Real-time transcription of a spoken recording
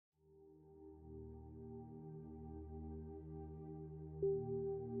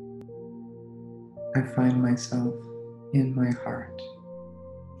I find myself in my heart.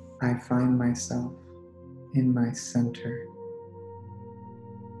 I find myself in my center.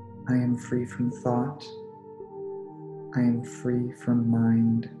 I am free from thought. I am free from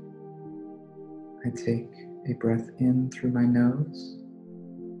mind. I take a breath in through my nose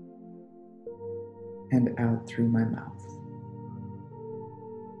and out through my mouth.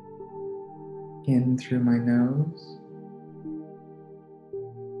 In through my nose,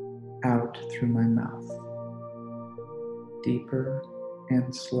 out through my mouth. Deeper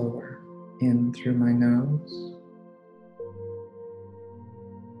and slower. In through my nose,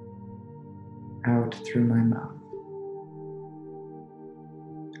 out through my mouth.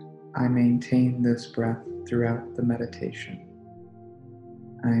 I maintain this breath throughout the meditation.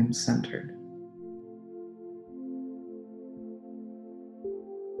 I am centered.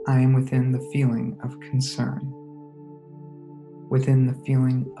 I am within the feeling of concern, within the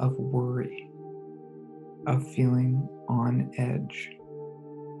feeling of worry, of feeling on edge.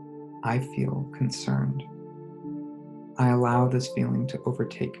 I feel concerned. I allow this feeling to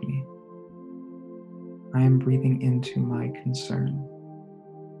overtake me. I am breathing into my concern.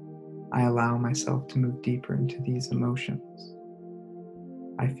 I allow myself to move deeper into these emotions.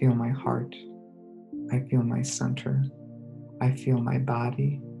 I feel my heart. I feel my center. I feel my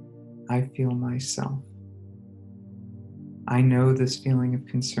body. I feel myself. I know this feeling of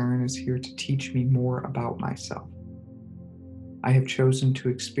concern is here to teach me more about myself. I have chosen to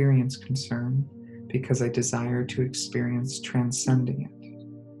experience concern because I desire to experience transcending it.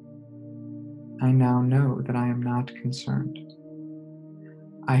 I now know that I am not concerned.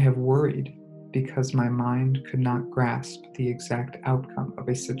 I have worried because my mind could not grasp the exact outcome of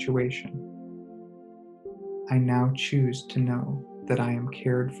a situation. I now choose to know that I am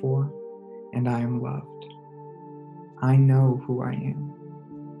cared for and I am loved. I know who I am.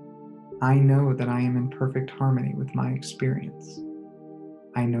 I know that I am in perfect harmony with my experience.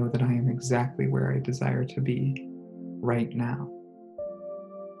 I know that I am exactly where I desire to be right now.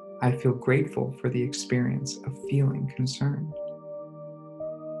 I feel grateful for the experience of feeling concerned.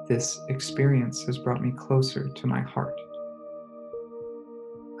 This experience has brought me closer to my heart.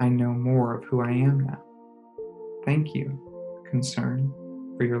 I know more of who I am now. Thank you, concern,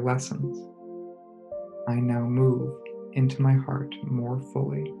 for your lessons. I now move into my heart more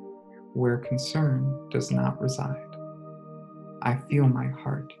fully, where concern does not reside. I feel my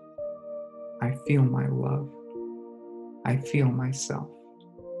heart. I feel my love. I feel myself.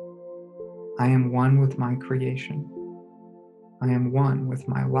 I am one with my creation. I am one with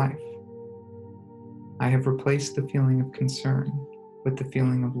my life. I have replaced the feeling of concern with the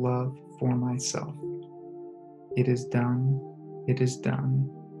feeling of love for myself. It is done. It is done.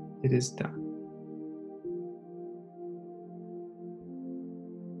 It is done.